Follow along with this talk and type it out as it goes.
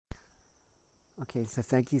Okay, so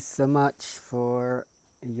thank you so much for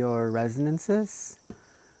your resonances.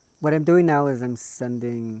 What I'm doing now is I'm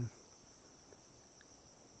sending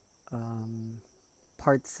um,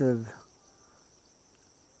 parts of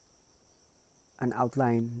an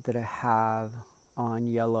outline that I have on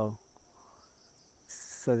yellow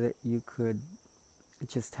so that you could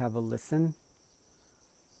just have a listen,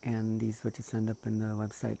 and these would just end up in the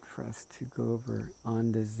website for us to go over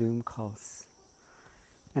on the Zoom calls.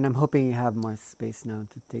 And I'm hoping you have more space now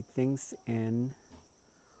to take things in.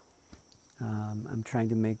 I'm trying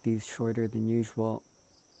to make these shorter than usual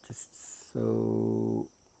just so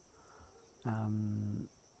um,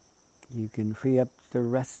 you can free up the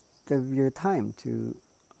rest of your time to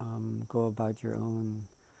go about your own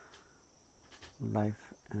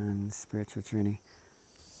life and spiritual journey.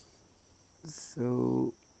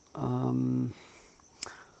 So, um,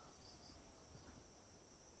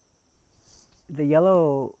 the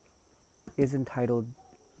yellow is entitled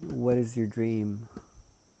 "What is Your Dream?"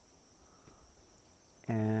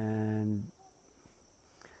 and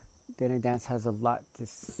Dana Dance has a lot to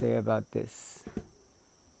say about this.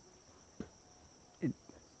 It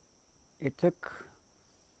it took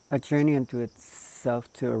a journey into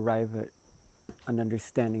itself to arrive at an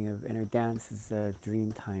understanding of inner dance as a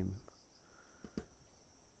dream time.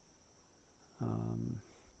 Um,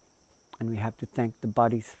 and we have to thank the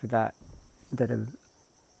bodies for that have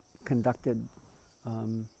conducted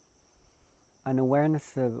um, an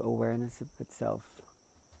awareness of itself,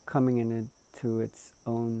 coming into its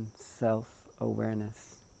own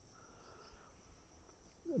self-awareness.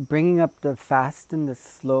 Bringing up the fast and the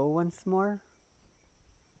slow once more.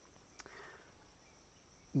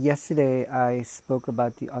 Yesterday I spoke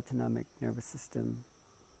about the autonomic nervous system,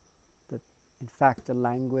 that in fact the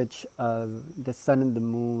language of the sun and the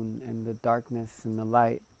moon and the darkness and the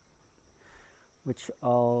light, which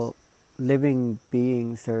all living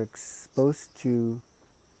beings are exposed to,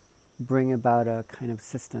 bring about a kind of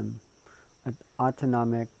system, an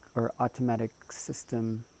autonomic or automatic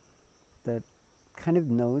system that kind of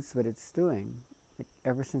knows what it's doing.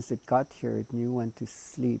 Ever since it got here, it knew when to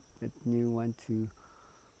sleep, it knew when to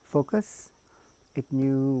focus, it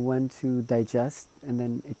knew when to digest, and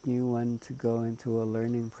then it knew when to go into a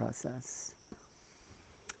learning process.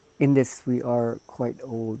 In this, we are quite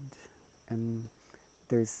old, and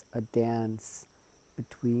there's a dance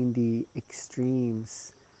between the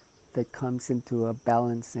extremes that comes into a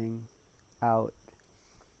balancing out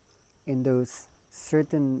in those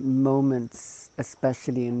certain moments,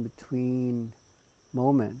 especially in between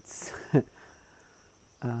moments,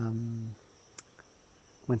 um,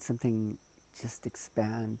 when something just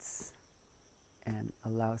expands and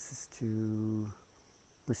allows us to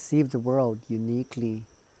perceive the world uniquely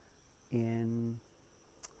in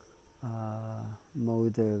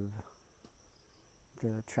mode of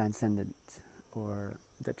the transcendent or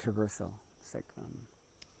the traversal. It's like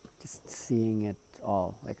just seeing it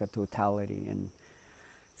all like a totality in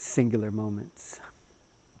singular moments.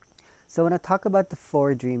 So when I talk about the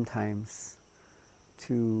 4 dream times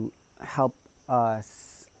to help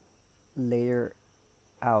us layer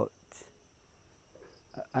out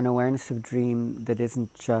an awareness of dream that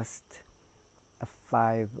isn't just a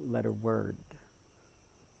 5-letter word.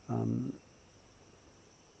 Um,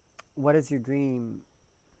 what is your dream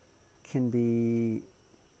can be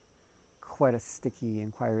quite a sticky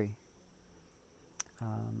inquiry.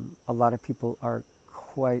 A lot of people are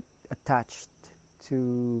quite attached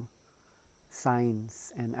to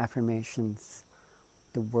signs and affirmations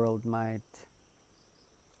the world might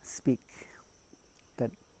speak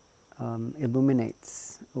that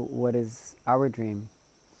illuminates what is our dream.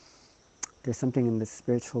 There's something in the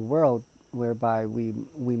spiritual world whereby we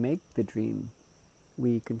make the dream,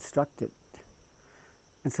 we construct it.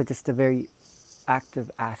 And so just the very act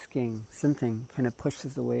of asking something kind of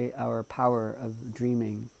pushes away our power of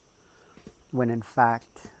dreaming, when in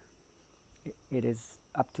fact it is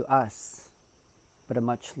up to us, but a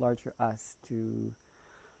much larger us, to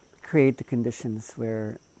create the conditions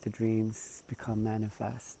where the dreams become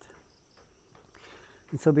manifest.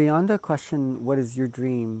 And so beyond the question, what is your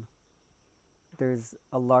dream? There's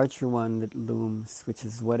a larger one that looms, which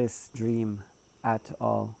is, what is dream at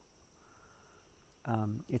all?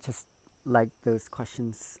 It's just like those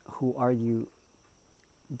questions, who are you,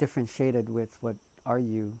 differentiated with what are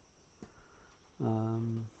you?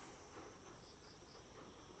 Um,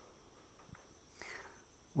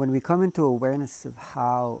 when we come into awareness of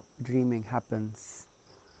how dreaming happens,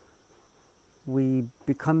 we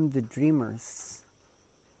become the dreamers.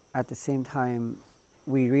 At the same time,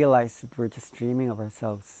 we realize that we're just dreaming of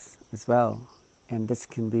ourselves as well. And this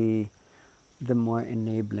can be the more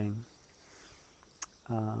enabling.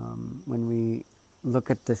 When we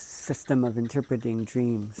look at the system of interpreting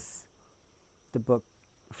dreams, the book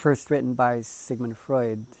first written by Sigmund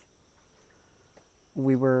Freud,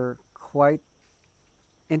 we were quite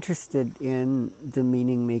interested in the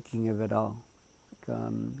meaning making of it all.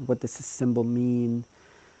 What does a symbol mean?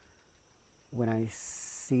 When I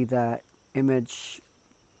see that image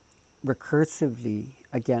recursively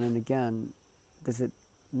again and again, does it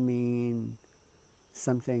mean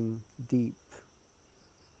something deep?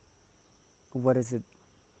 What is it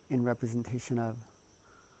in representation of?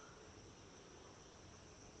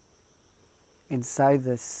 Inside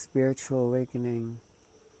this spiritual awakening,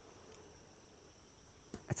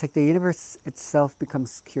 it's like the universe itself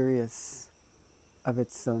becomes curious of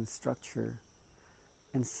its own structure.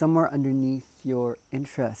 And somewhere underneath your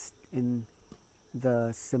interest in the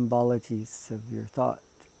symbologies of your thought,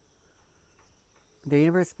 the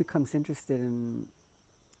universe becomes interested in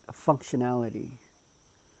functionality.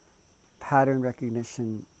 Pattern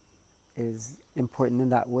recognition is important in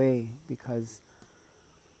that way because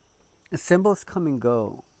the symbols come and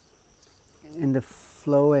go. In the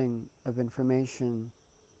flowing of information,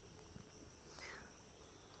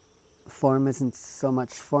 form isn't so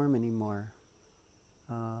much form anymore.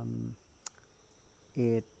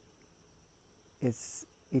 It is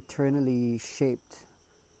eternally shaped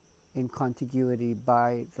in contiguity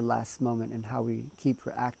by the last moment and how we keep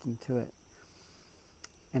reacting to it.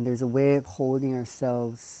 And there's a way of holding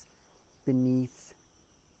ourselves beneath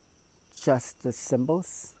just the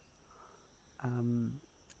symbols.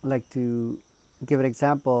 Like to give an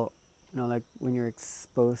example, like when you're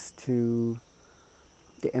exposed to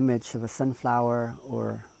the image of a sunflower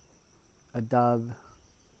or a dove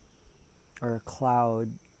or a cloud,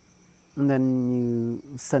 and then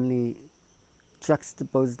you suddenly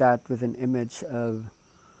juxtapose that with an image of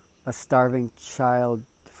a starving child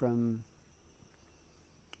from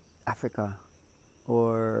Africa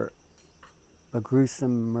or a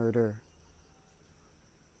gruesome murder.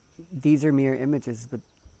 These are mere images, but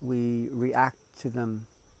we react to them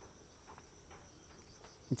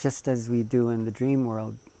just as we do in the dream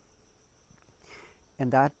world.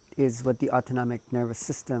 And that is what the autonomic nervous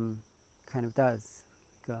system kind of does.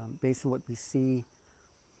 Based on what we see,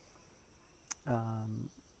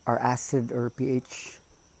 our acid or pH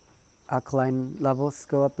alkaline levels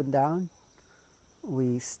go up and down.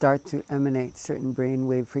 We start to emanate certain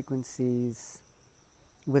brainwave frequencies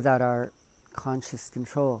without our conscious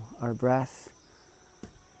control. Our breath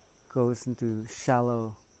goes into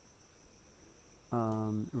shallow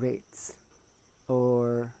rates,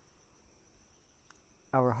 or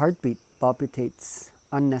our heartbeat palpitates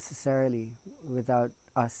unnecessarily without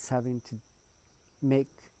us having to make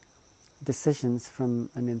decisions from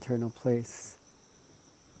an internal place.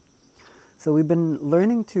 So we've been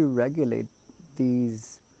learning to regulate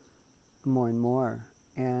these more and more,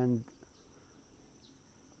 and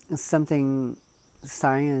something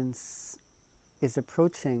science is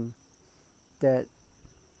approaching that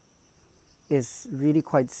is really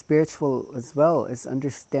quite spiritual as well, is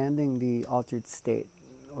understanding the altered state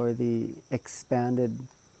or the expanded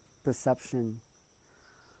perception,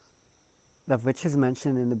 of which is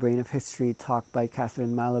mentioned in the Brain of History talk by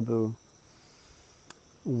Catherine Malibu,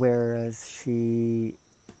 whereas she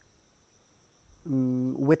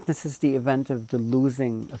witnesses the event of the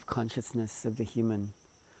losing of consciousness of the human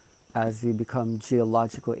as we become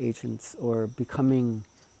geological agents or becoming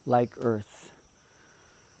like Earth.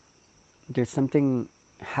 There's something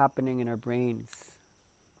happening in our brains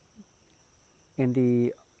in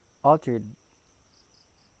the altered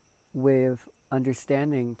way of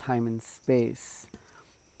understanding time and space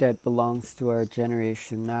that belongs to our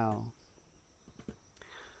generation now.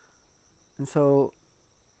 And so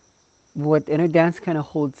what Inner Dance kind of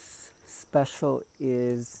holds special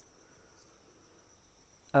is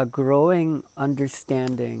a growing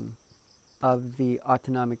understanding of the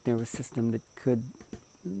autonomic nervous system that could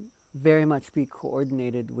very much be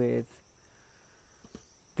coordinated with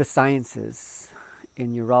the sciences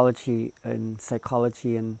in neurology and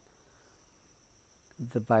psychology and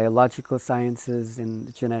the biological sciences and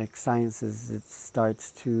the genetic sciences. It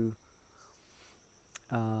starts to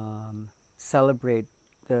celebrate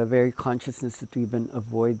the very consciousness that we've been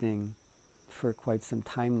avoiding for quite some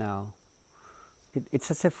time now.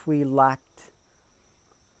 It's as if we lacked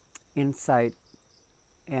insight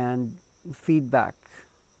and feedback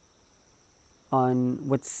on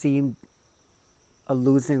what seemed a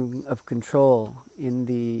losing of control in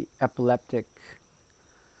the epileptic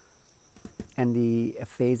and the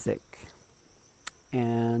aphasic.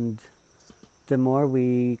 And the more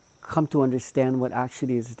we come to understand what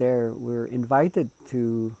actually is there, we're invited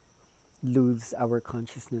to lose our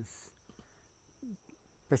consciousness,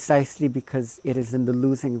 precisely because it is in the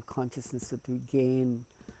losing of consciousness that we gain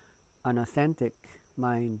an authentic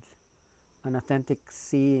mind, an authentic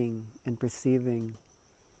seeing and perceiving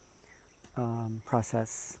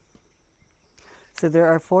process. So there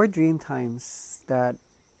are 4 dream times that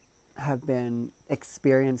have been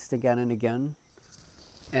experienced again and again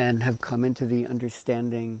and have come into the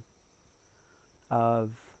understanding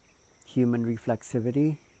of human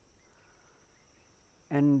reflexivity.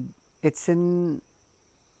 And it's in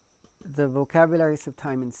the vocabularies of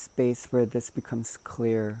time and space where this becomes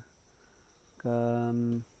clear.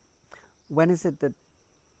 When is it that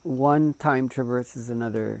one time traverses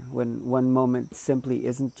another, when one moment simply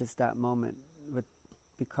isn't just that moment, but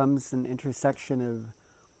becomes an intersection of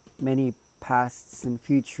many pasts and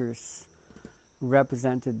futures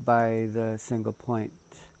represented by the single point?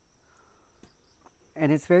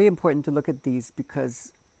 And it's very important to look at these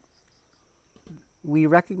because we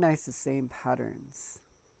recognize the same patterns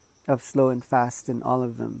of slow and fast in all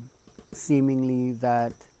of them, seemingly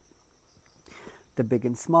that the big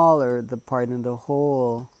and small, or the part and the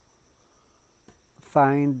whole,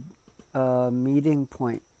 find a meeting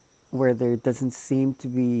point where there doesn't seem to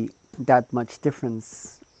be that much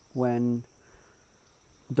difference when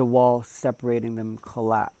the wall separating them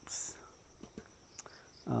collapse.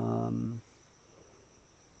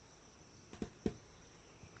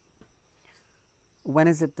 When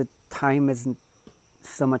is it that time isn't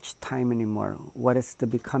so much time anymore? What is the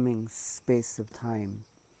becoming space of time?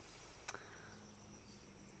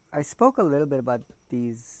 I spoke a little bit about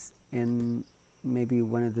these in maybe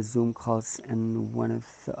one of the Zoom calls and one of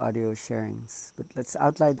the audio sharings, but let's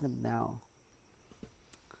outline them now.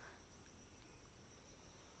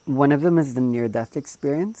 One of them is the near-death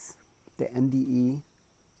experience, the NDE,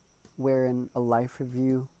 wherein a life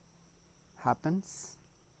review happens.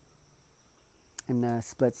 In a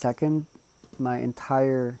split second, my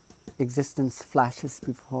entire existence flashes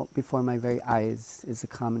before my very eyes. Is a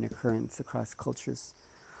common occurrence across cultures.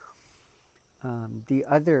 The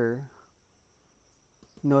other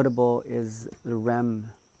notable is the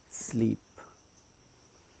REM sleep.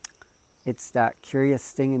 It's that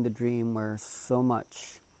curious thing in the dream where so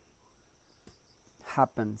much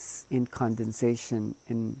happens in condensation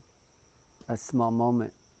in a small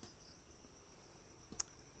moment,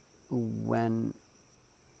 when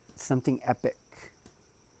something epic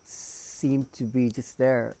seemed to be just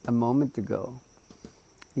there a moment ago.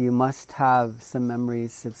 You must have some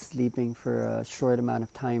memories of sleeping for a short amount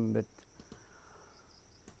of time, but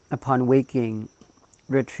upon waking,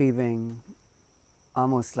 retrieving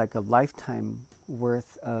almost like a lifetime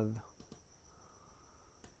worth of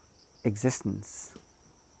existence.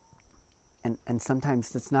 And sometimes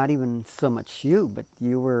that's not even so much you, but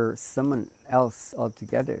you were someone else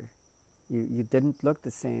altogether. You didn't look the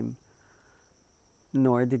same,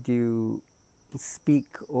 nor did you speak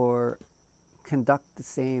or conduct the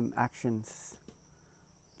same actions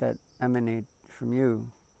that emanate from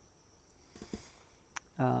you.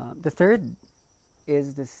 The third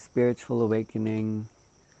is the spiritual awakening,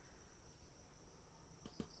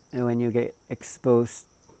 when you get exposed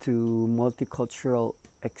to multicultural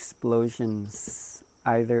explosions,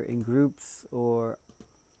 either in groups or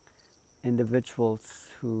individuals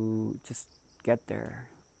who just get there.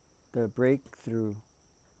 The breakthrough,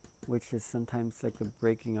 which is sometimes like a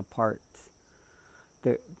breaking apart,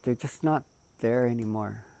 they're just not there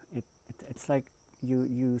anymore. It's like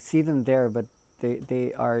you see them there, but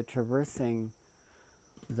they are traversing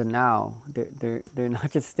the now. They're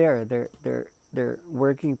not just there. They're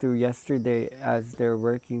working through yesterday as they're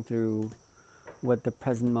working through what the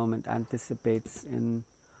present moment anticipates in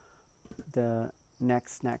the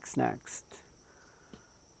next.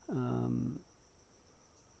 And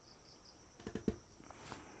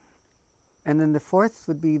then the fourth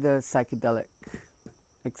would be the psychedelic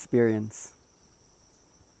experience,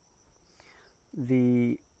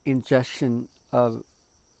 the ingestion of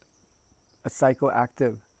a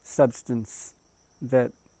psychoactive substance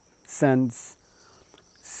that sends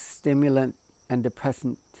stimulant and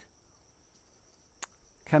depressant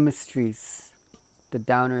chemistries, the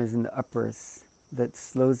downers and the uppers, that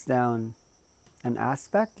slows down an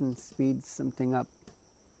aspect and speeds something up,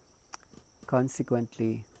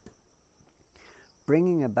 consequently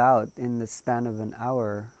bringing about in the span of an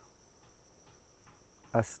hour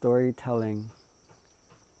a storytelling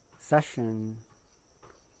session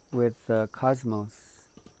with the cosmos,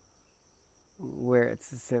 where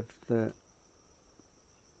it's as if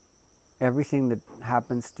everything that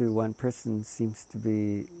happens to one person seems to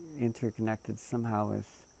be interconnected somehow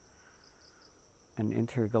with an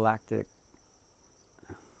intergalactic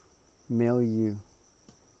milieu,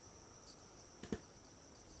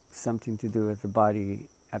 something to do with the body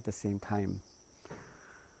at the same time.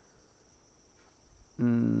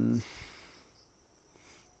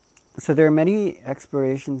 So there are many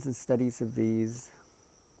explorations and studies of these.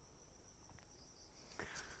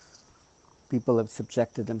 People have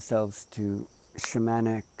subjected themselves to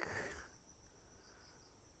shamanic,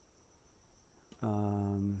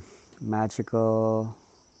 magical,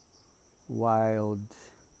 wild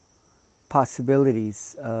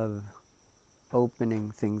possibilities of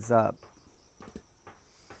opening things up.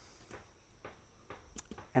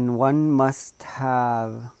 And one must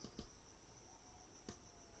have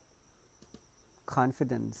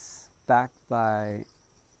confidence backed by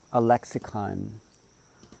a lexicon,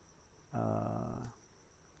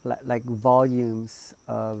 like volumes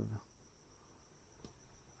of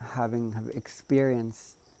having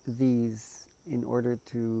experienced these in order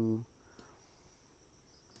to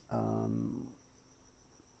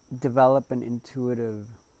develop an intuitive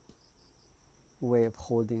way of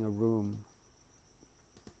holding a room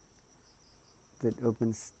that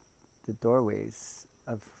opens the doorways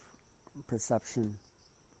of perception.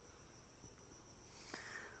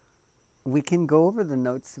 We can go over the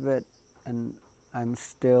notes of it, and I'm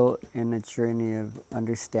still in a journey of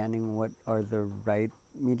understanding what are the right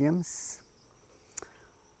mediums,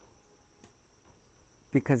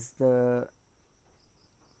 because the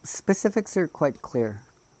specifics are quite clear.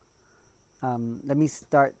 Let me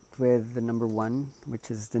start with the number one, which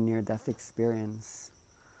is the near-death experience.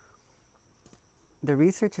 The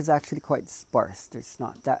research is actually quite sparse. There's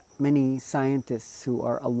not that many scientists who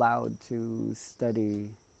are allowed to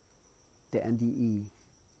study the NDE,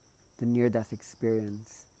 the near-death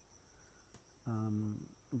experience.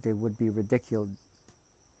 They would be ridiculed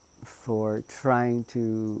for trying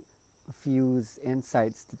to fuse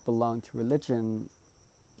insights that belong to religion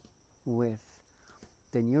with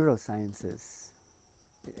the neurosciences.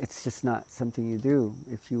 It's just not something you do.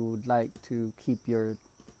 If you would like to keep your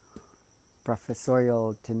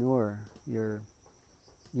professorial tenure, your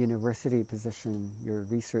university position, your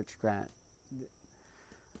research grant.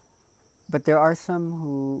 But there are some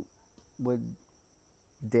who would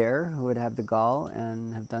dare, who would have the gall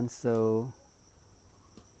and have done so.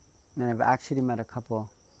 And I've actually met a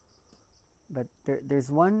couple. But there's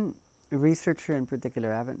one researcher in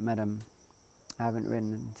particular, I haven't met him. I haven't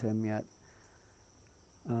written to him yet.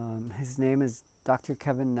 His name is Dr.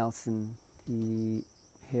 Kevin Nelson. He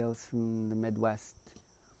hails from the Midwest,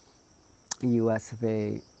 US of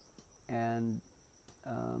A. And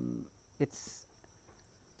it's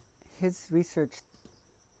his research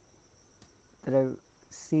that I've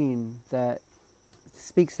seen that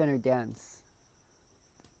speaks inner dance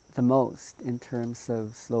the most in terms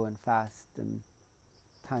of slow and fast and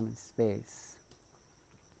time and space.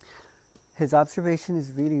 His observation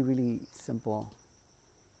is really, really simple.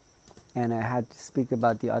 And I had to speak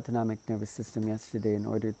about the autonomic nervous system yesterday in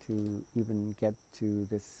order to even get to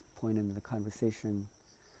this point in the conversation.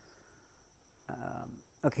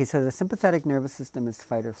 Okay, so the sympathetic nervous system is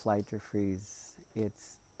fight or flight or freeze.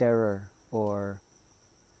 It's terror or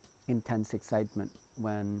intense excitement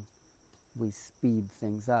when we speed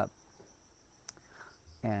things up.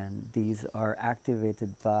 And these are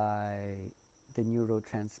activated by the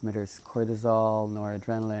neurotransmitters cortisol,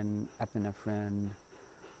 noradrenaline, epinephrine,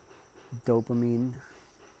 dopamine.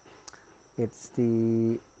 It's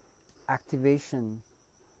the activation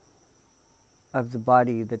of the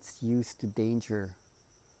body that's used to danger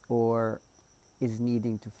or is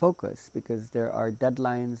needing to focus because there are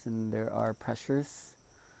deadlines and there are pressures.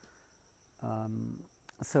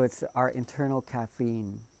 So it's our internal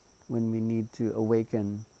caffeine when we need to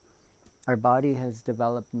awaken. Our body has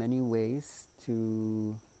developed many ways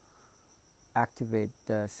to activate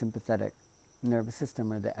the sympathetic nervous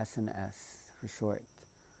system, or the SNS for short.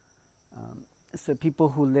 So people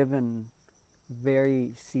who live in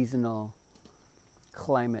very seasonal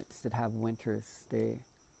climates that have winters, they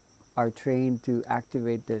are trained to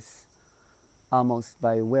activate this almost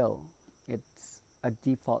by will. It's a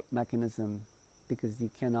default mechanism because you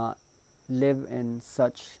cannot live in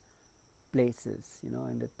such places,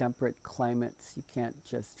 in the temperate climates. You can't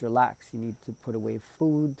just relax. You need to put away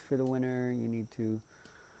food for the winter. You need to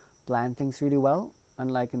plan things really well,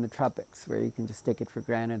 unlike in the tropics where you can just take it for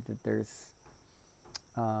granted that there's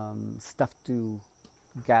stuff to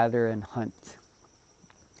gather and hunt,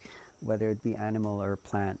 whether it be animal or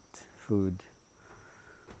plant food.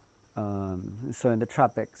 So in the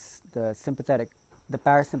tropics, the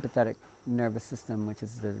parasympathetic nervous system, which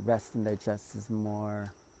is the rest and digest, is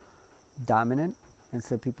more dominant. And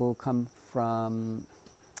so people come from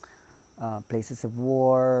places of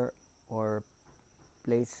war or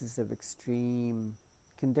places of extreme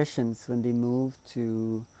conditions, when they move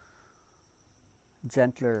to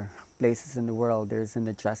gentler places in the world, there's an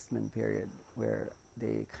adjustment period where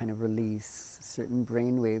they kind of release certain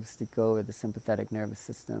brain waves that go with the sympathetic nervous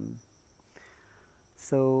system.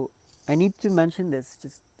 So I need to mention this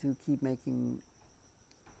just to keep making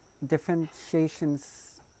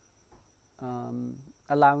differentiations,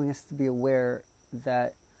 allowing us to be aware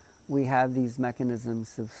that we have these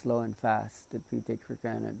mechanisms of slow and fast that we take for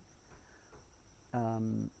granted,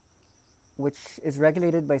 which is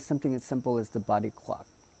regulated by something as simple as the body clock.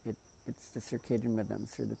 It's the circadian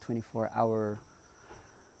rhythms, or the 24-hour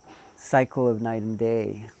cycle of night and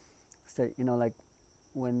day. So, like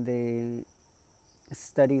when they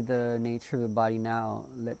study the nature of the body now,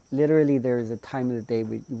 literally there is a time of the day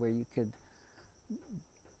where you could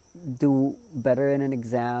do better in an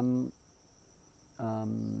exam,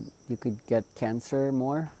 you could get cancer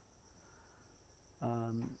more.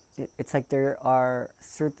 It's like there are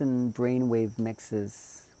certain brainwave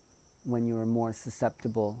mixes when you're more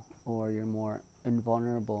susceptible or you're more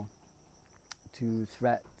invulnerable to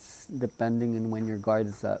threats, depending on when your guard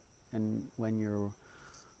is up and when your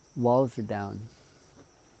walls are down.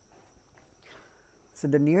 So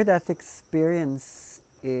the near-death experience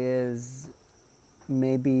is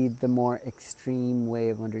maybe the more extreme way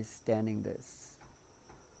of understanding this.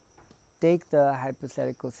 Take the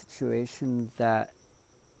hypothetical situation that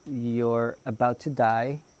you're about to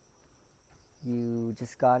die. You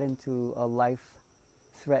just got into a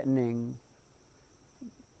life-threatening,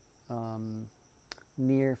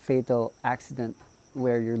 near fatal accident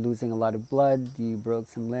where you're losing a lot of blood, you broke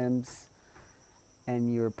some limbs,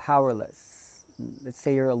 and you're powerless. Let's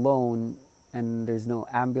say you're alone and there's no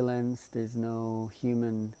ambulance, there's no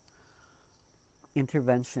human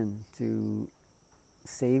intervention to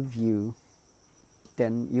save you.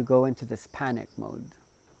 Then you go into this panic mode.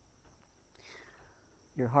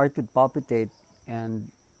 Your heart would palpitate,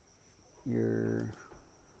 and your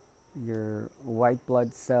white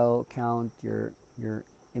blood cell count, your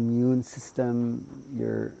immune system,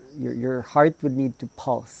 your heart would need to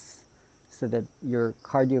pulse so that your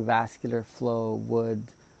cardiovascular flow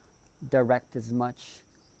would direct as much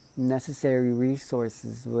necessary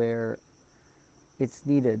resources where it's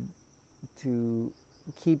needed to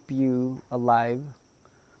keep you alive.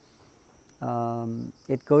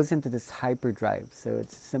 It goes into this hyperdrive, so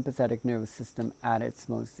it's sympathetic nervous system at its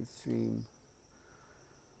most extreme.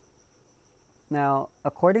 Now,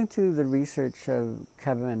 according to the research of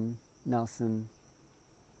Kevin Nelson,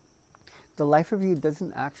 the life review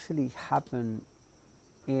doesn't actually happen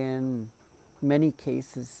in many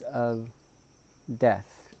cases of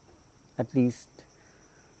death, at least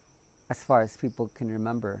as far as people can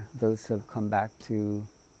remember, those who have come back to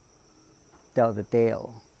Delta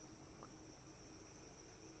Dale.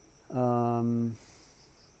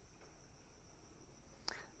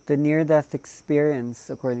 The near-death experience,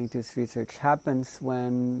 according to his research, happens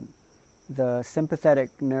when the sympathetic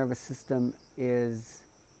nervous system is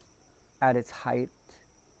at its height,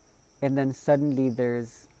 and then suddenly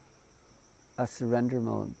there's a surrender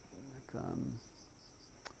mode.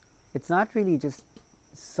 It's not really just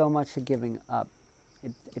so much a giving up.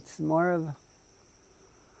 It's more of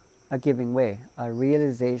a giving way, a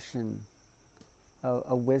realization,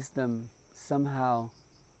 a wisdom somehow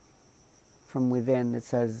from within that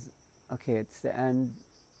says, okay, it's the end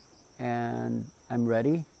and I'm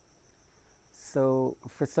ready. So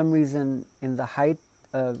for some reason, in the height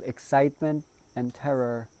of excitement and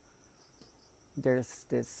terror, there's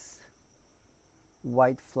this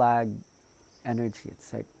white flag energy.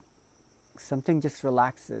 It's like something just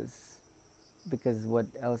relaxes, because what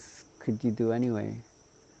else could you do anyway?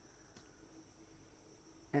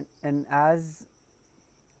 And as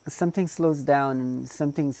something slows down and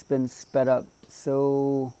something's been sped up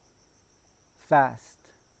so fast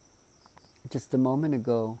just a moment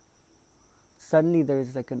ago, suddenly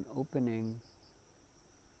there's like an opening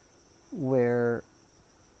where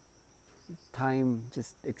time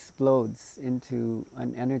just explodes into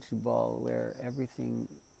an energy ball where everything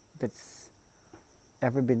that's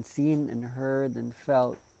ever been seen and heard and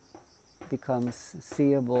felt becomes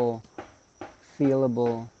seeable,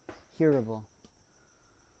 feelable, hearable.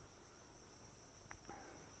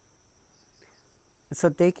 So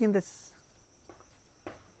taking this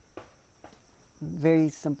very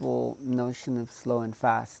simple notion of slow and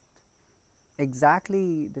fast,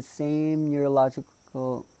 exactly the same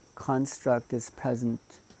neurological construct is present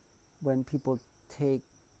when people take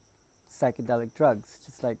psychedelic drugs.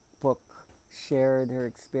 Just like Book shared her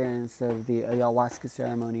experience of the ayahuasca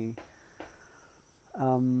ceremony.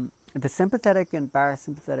 The sympathetic and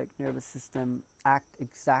parasympathetic nervous system act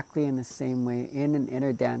exactly in the same way in an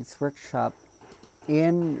inner dance workshop,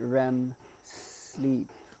 in REM sleep,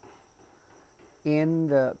 in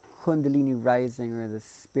the Kundalini rising or the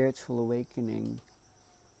spiritual awakening.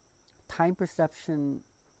 Time perception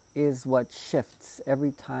is what shifts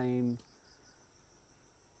every time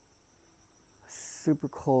super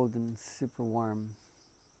cold and super warm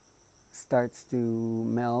starts to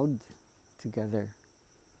meld together.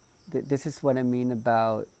 This is what I mean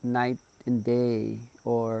about night and day,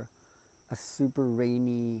 or a super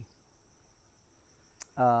rainy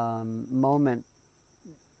moment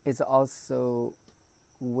is also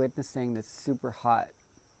witnessing the super hot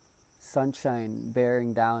sunshine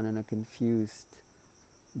bearing down on a confused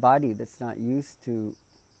body that's not used to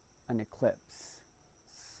an eclipse,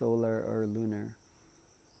 solar or lunar.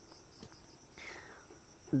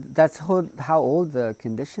 That's how old the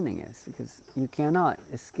conditioning is, because you cannot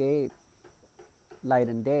escape light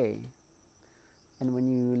and day. And when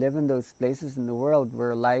you live in those places in the world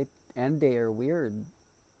where light and day are weird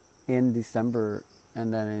in December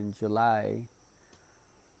and then in July,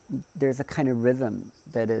 there's a kind of rhythm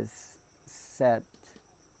that is set,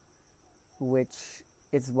 which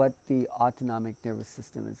is what the autonomic nervous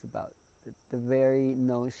system is about. The very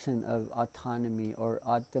notion of autonomy or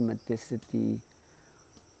automaticity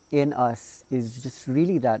in us is just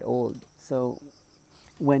really that old. So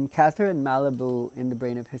when Catherine Malibu in The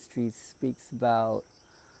Brain of History speaks about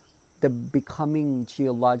the becoming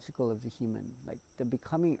geological of the human, like the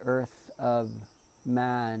becoming earth of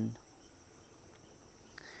man,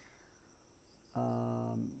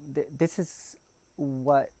 this is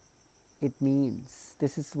what it means.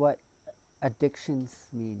 This is what addictions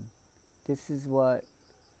mean. This is what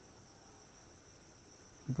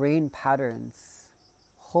brain patterns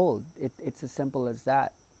hold. It's as simple as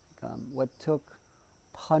that. What took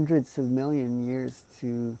hundreds of million years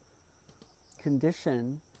to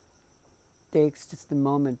condition takes just a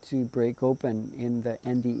moment to break open in the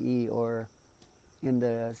NDE or in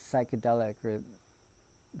the psychedelic or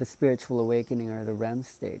the spiritual awakening or the REM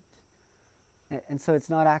state. And so it's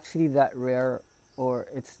not actually that rare, or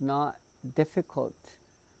it's not difficult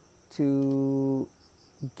to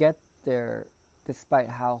get there despite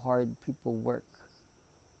how hard people work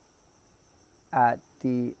at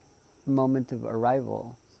the moment of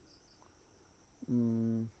arrival.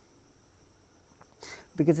 Mm,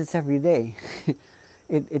 because it's every day.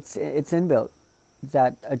 It's inbuilt,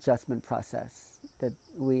 that adjustment process that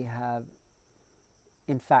we have,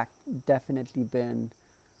 in fact, definitely been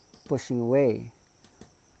pushing away.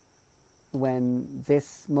 When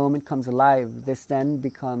this moment comes alive, this then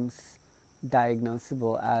becomes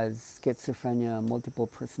diagnosable as schizophrenia, multiple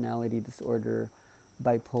personality disorder,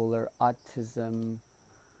 bipolar, autism,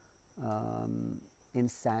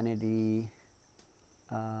 insanity,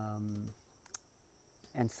 um,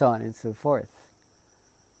 and so on and so forth.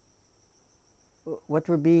 What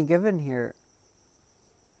we're being given here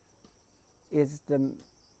is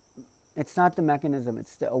it's not the mechanism,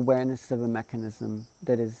 it's the awareness of a mechanism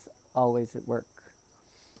that is always at work.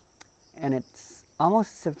 And it's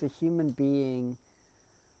almost as if the human being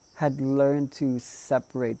had learned to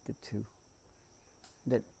separate the two.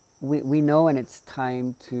 That we know when it's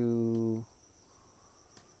time to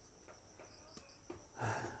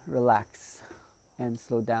relax and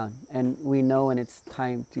slow down. And we know when it's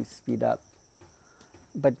time to speed up.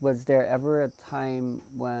 But was there ever a time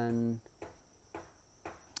when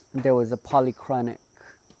there was a polychronic,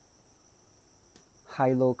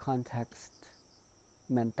 high-low context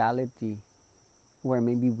mentality where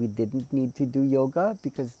maybe we didn't need to do yoga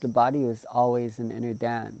because the body was always an inner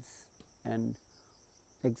dance, and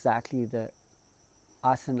exactly the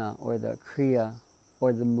asana or the kriya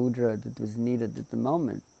or the mudra that was needed at the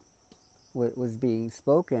moment was being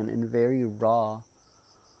spoken in very raw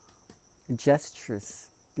gestures,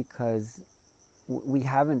 because we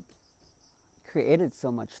haven't created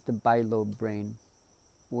so much the bilobe brain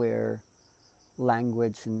where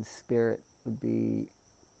language and spirit would be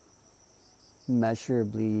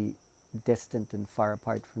measurably distant and far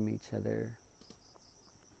apart from each other.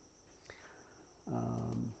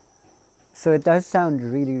 Um, so it does sound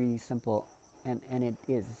really, really simple, and it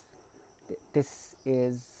is. This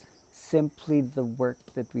is simply the work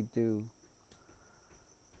that we do.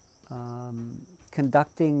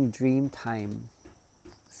 Conducting dream time,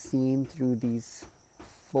 seen through these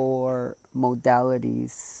four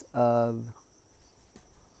modalities of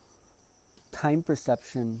time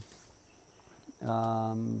perception,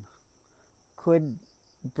 um, could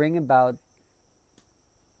bring about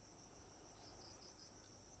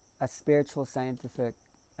a spiritual scientific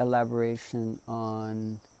elaboration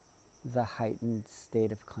on the heightened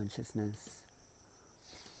state of consciousness.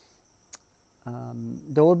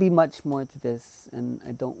 There will be much more to this, and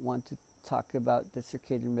I don't want to talk about the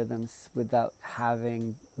circadian rhythms without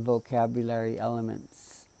having vocabulary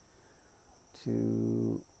elements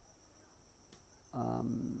to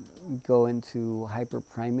go into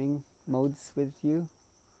hyperpriming modes with you.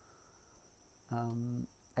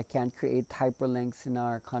 I can't create hyperlinks in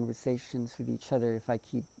our conversations with each other if I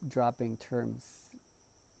keep dropping terms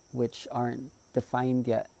which aren't defined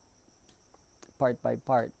yet, part by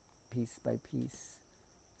part, piece by piece,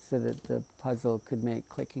 so that the puzzle could make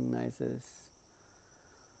clicking noises.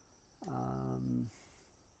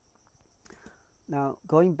 Now,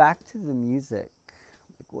 going back to the music,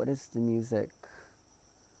 like what is the music?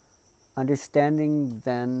 Understanding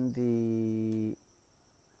then the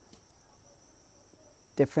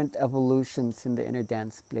different evolutions in the Inner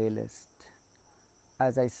Dance playlist.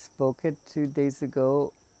 As I spoke it 2 days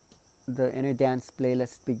ago, the Inner Dance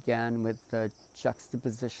playlist began with the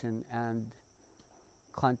juxtaposition and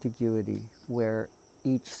contiguity, where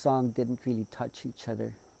each song didn't really touch each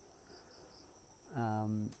other.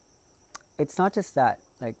 It's not just that,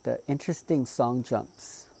 like the interesting song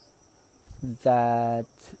jumps that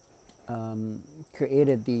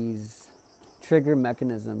created these trigger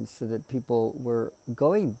mechanisms so that people were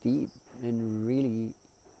going deep in really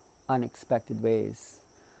unexpected ways.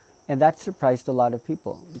 And that surprised a lot of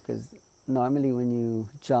people because normally when you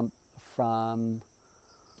jump from,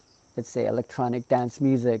 let's say, electronic dance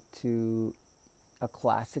music to a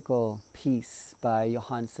classical piece by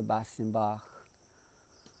Johann Sebastian Bach,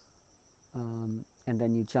 and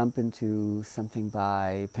then you jump into something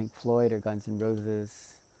by Pink Floyd or Guns N'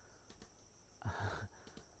 Roses,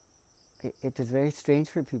 it was very strange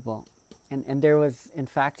for people. And there was, in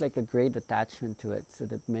fact, like a great attachment to it, so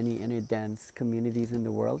that many inner dance communities in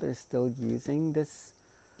the world are still using this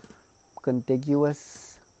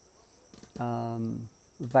contiguous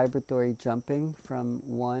vibratory jumping from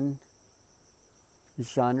one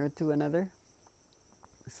genre to another.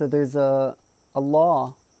 So there's a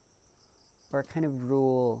law or a kind of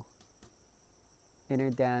rule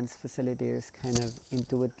inner dance facilitators kind of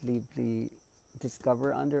intuitively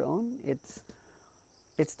discover on their own.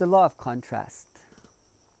 It's the law of contrast.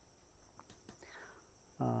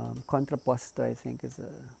 Contrapposto, I think, is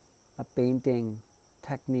a painting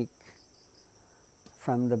technique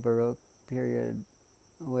from the Baroque period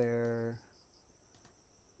where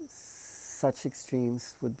such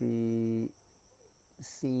extremes would be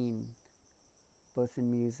seen both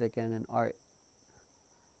in music and in art,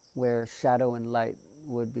 where shadow and light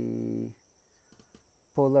would be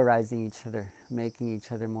polarizing each other, making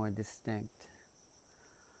each other more distinct.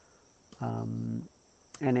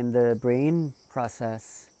 And in the brain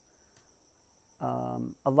process,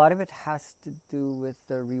 a lot of it has to do with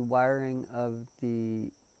the rewiring of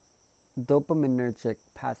the dopaminergic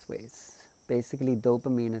pathways. Basically,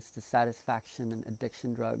 dopamine is the satisfaction and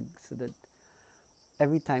addiction drug, so that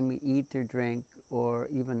every time we eat or drink or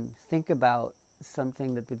even think about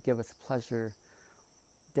something that would give us pleasure,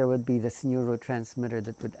 there would be this neurotransmitter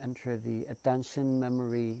that would enter the attention,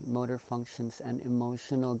 memory, motor functions, and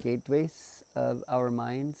emotional gateways of our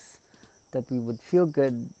minds, that we would feel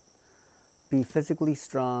good, be physically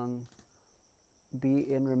strong,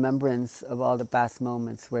 be in remembrance of all the past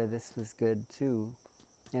moments where this was good too.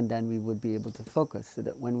 And then we would be able to focus, so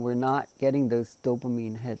that when we're not getting those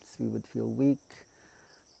dopamine hits, we would feel weak,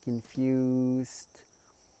 confused,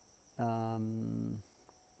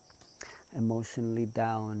 emotionally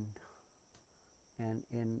down, and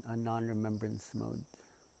in a non-remembrance mode,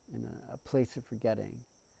 in a place of forgetting.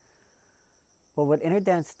 Well, what inner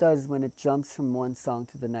dance does when it jumps from one song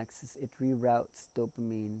to the next is it reroutes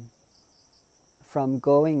dopamine from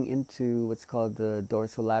going into what's called the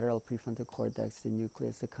dorsolateral prefrontal cortex, the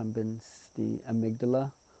nucleus accumbens, the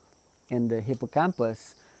amygdala, and the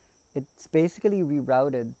hippocampus. It's basically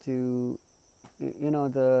rerouted to,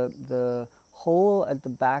 the hole at the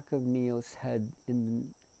back of Neo's head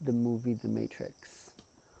in the movie The Matrix.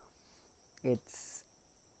 It's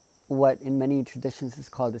what in many traditions is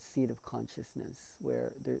called the seat of consciousness,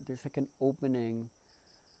 where there's like an opening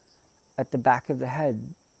at the back of the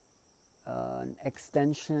head, an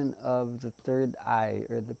extension of the third eye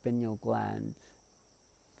or the pineal gland,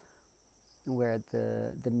 where at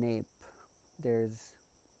the nape there's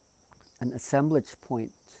an assemblage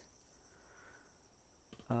point,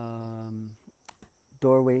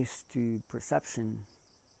 doorways to perception.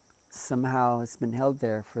 Somehow it's been held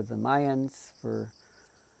there for the Mayans, for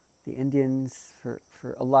the Indians, for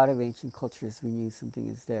a lot of ancient cultures. We knew something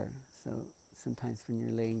is there. So sometimes when you're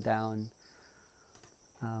laying down,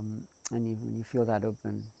 and when you feel that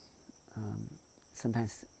open,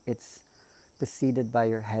 Sometimes it's preceded by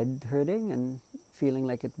your head hurting and feeling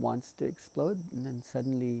like it wants to explode, and then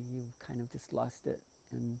suddenly you've kind of just lost it,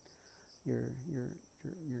 and you're you're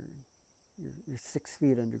you're you're you're 6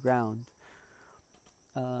 feet underground.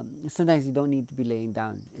 Sometimes you don't need to be laying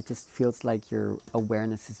down. It just feels like your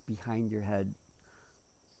awareness is behind your head,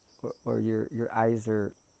 or your eyes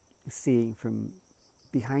are seeing from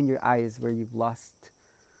behind your eyes where you've lost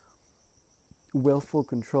willful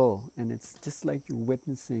control, and it's just like you're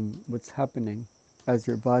witnessing what's happening as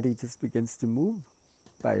your body just begins to move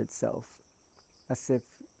by itself, as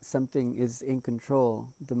if something is in control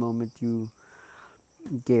the moment you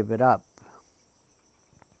gave it up.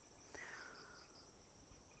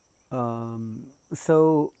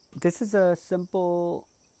 So this is a simple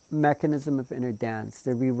mechanism of inner dance,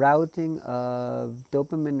 the rerouting of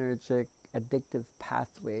dopaminergic addictive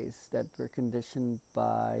pathways that were conditioned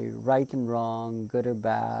by right and wrong, good or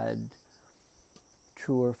bad,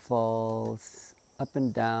 true or false, up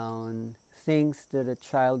and down, things that a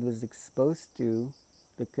child was exposed to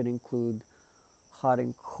that could include hot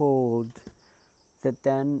and cold, that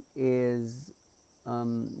then is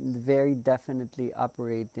very definitely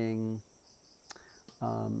operating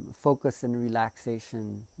focus and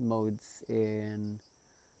relaxation modes in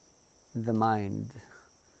the mind.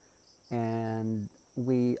 And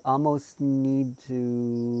we almost need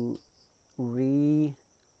to reintegrate,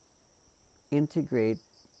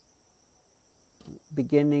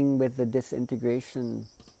 beginning with the disintegration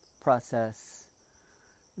process,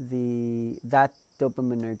 that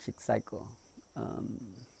dopaminergic cycle.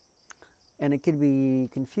 Um, and it can be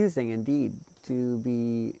confusing indeed to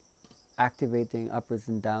be activating uppers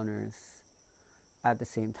and downers at the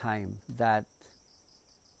same time. That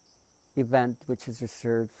event which is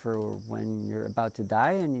reserved for when you're about to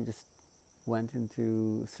die and you just went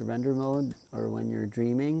into surrender mode, or when you're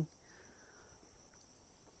dreaming,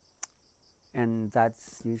 and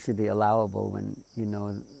that's usually allowable when you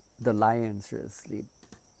know the lions are asleep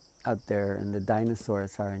out there and the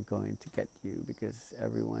dinosaurs aren't going to get you, because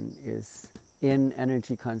everyone is in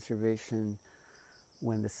energy conservation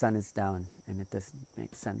when the sun is down, and it doesn't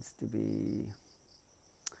make sense to be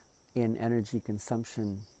in energy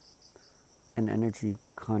consumption and energy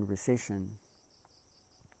conversation.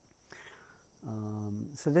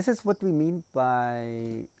 So this is what we mean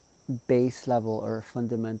by base level or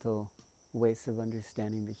fundamental ways of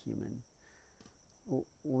understanding the human.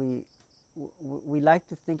 We, we like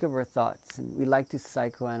to think of our thoughts, and we like to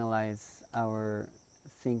psychoanalyze our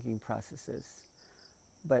thinking processes,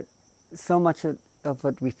 but so much of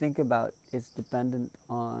what we think about is dependent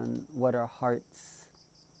on what our hearts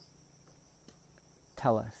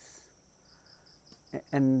tell us.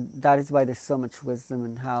 And that is why there's so much wisdom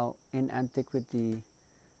in how in antiquity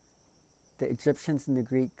the Egyptians and the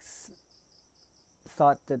Greeks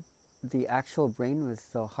thought that the actual brain was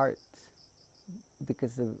the heart,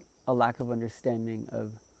 because of a lack of understanding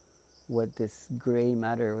of what this gray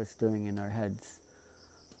matter was doing in our heads.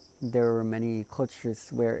 There were many cultures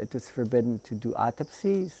where it was forbidden to do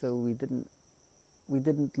autopsy, so we didn't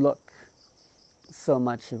look so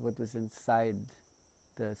much at what was inside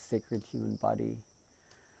the sacred human body.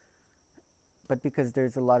 But because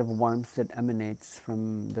there's a lot of warmth that emanates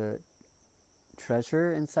from the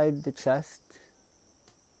treasure inside the chest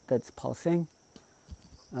that's pulsing,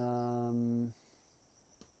 um,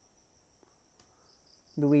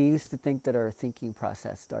 we used to think that our thinking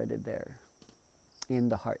process started there, in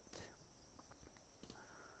the heart.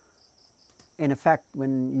 In effect,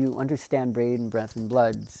 when you understand brain, breath, and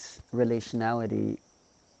blood's relationality,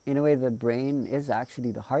 in a way, the brain is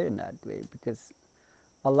actually the heart in that way, because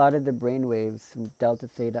a lot of the brain waves from delta,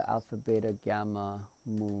 theta, alpha, beta, gamma,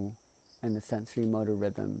 mu, and the sensory motor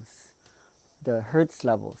rhythms, the hertz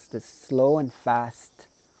levels, the slow and fast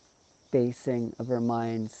pacing of our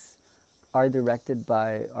minds, are directed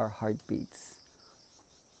by our heartbeats,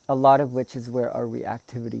 a lot of which is where our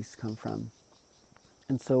reactivities come from.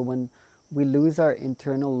 And so when we lose our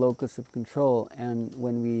internal locus of control, and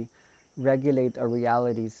when we regulate our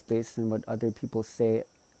realities based on what other people say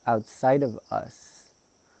outside of us,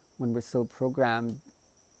 when we're so programmed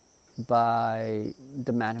by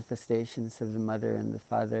the manifestations of the mother and the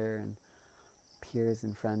father and peers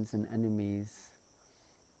and friends and enemies,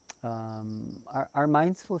 our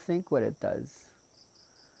minds will think what it does.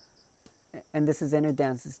 And this is Inner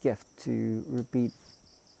Dance's gift, to repeat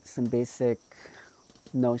some basic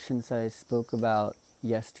notions I spoke about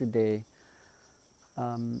yesterday.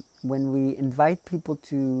 When we invite people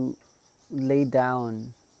to lay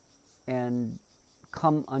down and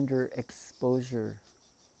come under exposure,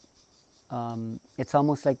 it's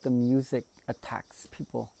almost like the music attacks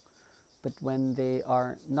people But when they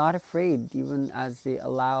are not afraid, even as they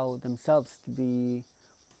allow themselves to be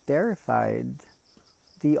terrified,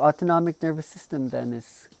 the autonomic nervous system then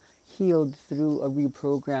is healed through a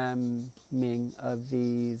reprogramming of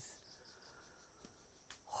these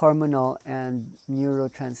hormonal and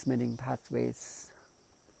neurotransmitting pathways.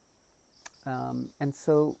 And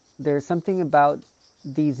so there's something about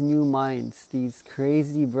these new minds, these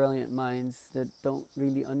crazy brilliant minds that don't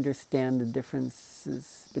really understand the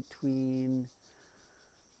differences between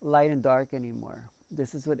light and dark anymore.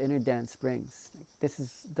 This is what inner dance brings. Like, this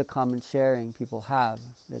is the common sharing people have,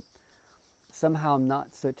 that somehow I'm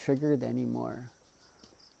not so triggered anymore.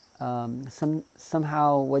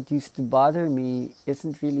 Somehow what used to bother me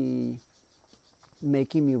isn't really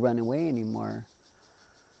making me run away anymore.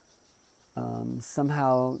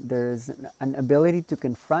 Somehow there's an ability to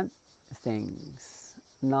confront things,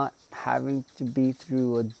 not having to be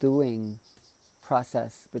through a doing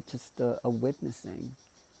process, but just a witnessing.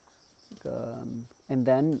 And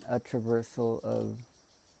then a traversal of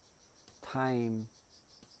time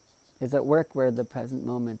is at work, where the present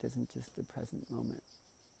moment isn't just the present moment,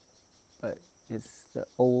 but it's the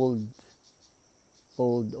old,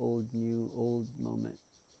 new, old moment,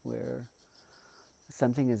 where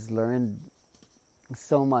something is learned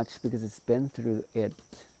so much because it's been through it,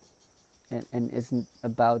 and isn't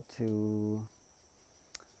about to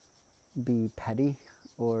be petty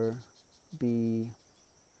or be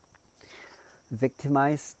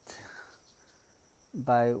victimized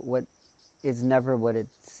by what is never what it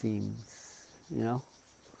seems, you know?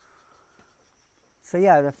 So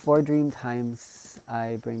yeah, the four dream times,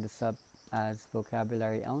 I bring this up as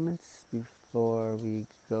vocabulary elements before we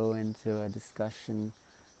go into a discussion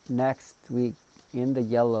next week in the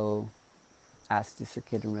yellow as to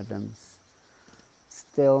circadian rhythms.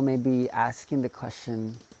 Still maybe asking the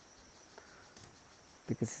question,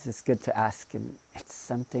 because it's just good to ask, and it's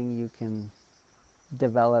something you can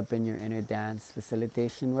develop in your inner dance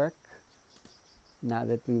facilitation work. Now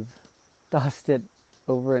that we've tossed it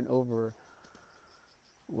over and over,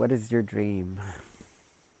 what is your dream?